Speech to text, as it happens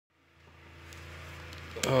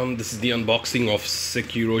This is the unboxing of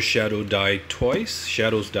Sekiro Shadows Die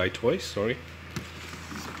Twice, sorry.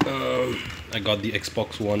 I got the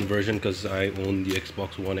Xbox One version because I own the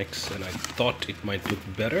Xbox One X and I thought it might look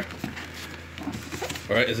better.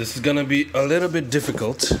 Alright, this is gonna be a little bit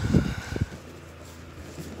difficult.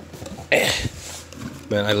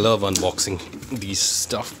 Man, I love unboxing these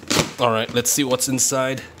stuff. Alright, let's see what's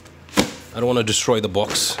inside. I don't want to destroy the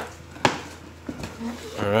box.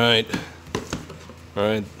 Alright.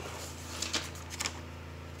 Alright.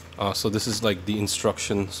 So this is like the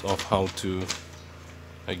instructions of how to,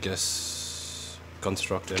 I guess,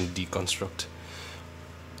 construct and deconstruct.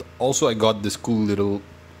 Also, I got this cool little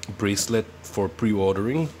bracelet for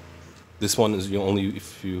pre-ordering. This one is only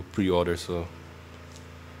if you pre-order, so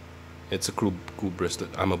it's a cool bracelet.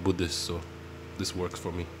 I'm a Buddhist, so this works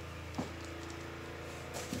for me.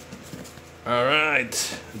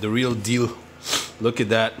 Alright, the real deal. Look at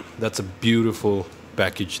that. That's a beautiful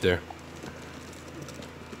package there.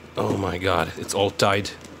 Oh my god, it's all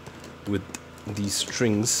tied with these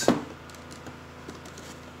strings.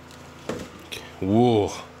 Okay.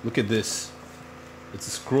 Whoa, look at this. It's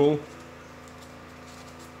a scroll.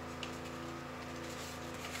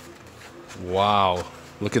 Wow,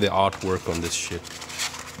 look at the artwork on this shit.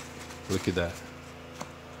 Look at that.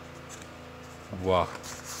 Wow.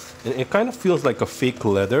 And it kind of feels like a fake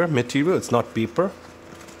leather material. It's not paper.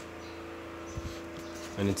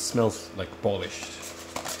 And it smells like polished.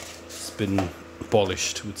 It's been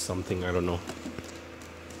polished with something, I don't know.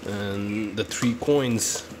 And the 3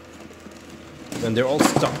 coins, and they're all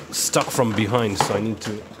stuck from behind, so I need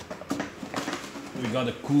to... We got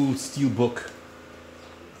a cool steel book.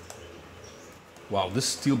 Wow, this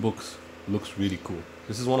steel book looks really cool.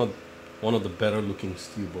 This is one of the better looking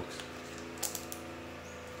steel books.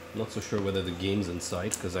 Not so sure whether the game's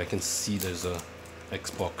inside, because I can see there's a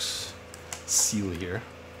Xbox seal here.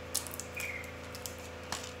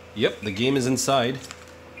 Yep, the game is inside,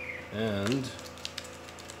 and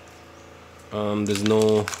there's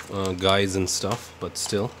no guides and stuff, but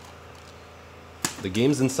still, the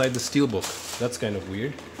game's inside the steelbook. That's kind of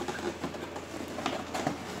weird.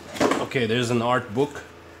 Okay, there's an art book.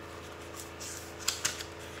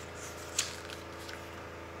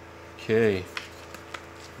 Okay.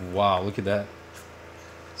 Wow, look at that.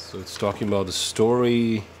 So it's talking about the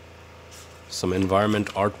story, some environment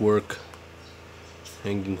artwork,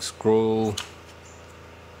 hanging scroll,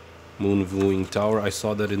 moon viewing tower. I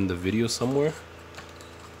saw that in the video somewhere.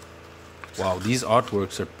 Wow, these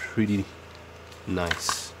artworks are pretty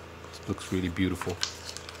nice. This looks really beautiful.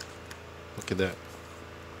 Look at that.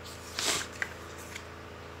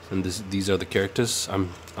 And these are the characters.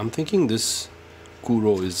 I'm thinking this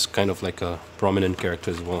Kuro is kind of like a prominent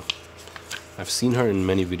character as well. I've seen her in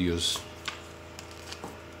many videos.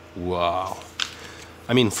 Wow.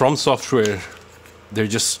 I mean, From Software, they're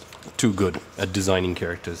just too good at designing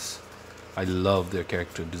characters. I love their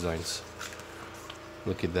character designs.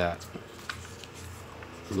 Look at that.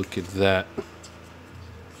 Look at that.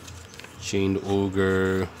 Chained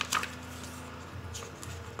Ogre.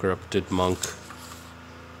 Corrupted Monk.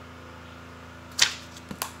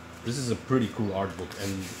 This is a pretty cool art book,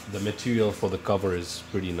 and the material for the cover is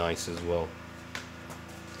pretty nice as well.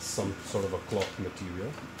 Some sort of a cloth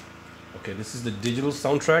material. Okay, this is the digital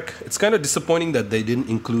soundtrack. It's kind of disappointing that they didn't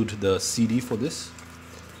include the CD for this.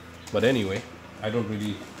 But anyway, I don't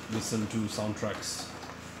really listen to soundtracks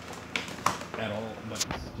at all, but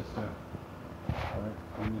it's just a... Alright,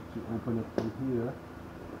 I need to open it from here.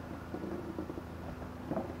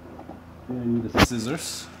 And I need the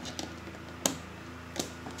scissors.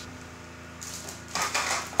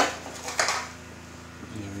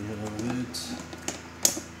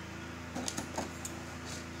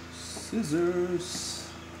 Scissors.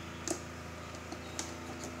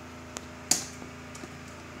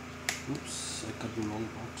 Oops, I cut the wrong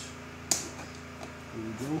part. There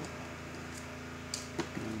we go.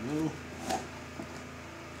 There we go.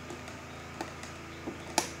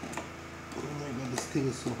 Oh my god, this thing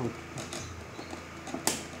is so hard.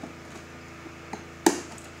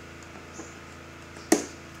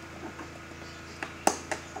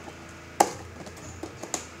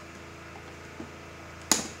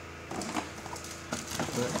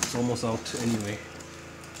 It's almost out anyway.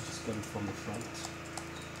 Just got it from the front.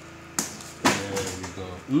 There we go.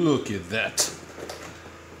 Look at that.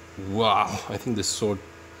 Wow. I think this sword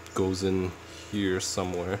goes in here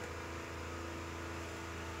somewhere.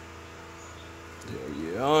 There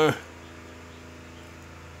you are.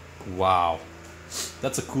 Wow.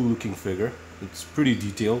 That's a cool looking figure. It's pretty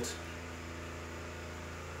detailed.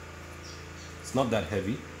 It's not that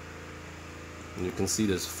heavy. And you can see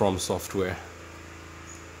there's From Software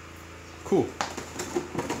Cool.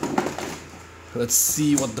 Let's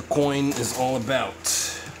see what the coin is all about.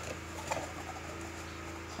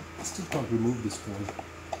 I still can't remove this coin.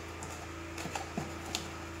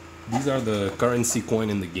 These are the currency coin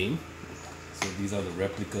in the game. So these are the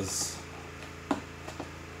replicas.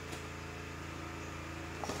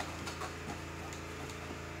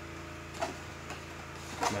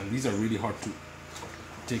 Man, these are really hard to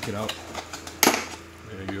take it out.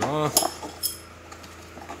 There you are.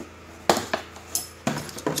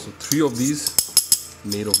 So 3 of these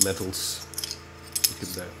made of metals. Look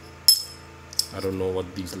at that. I don't know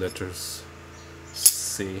what these letters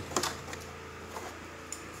say.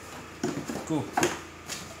 Cool.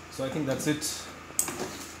 So I think that's it.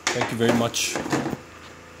 Thank you very much.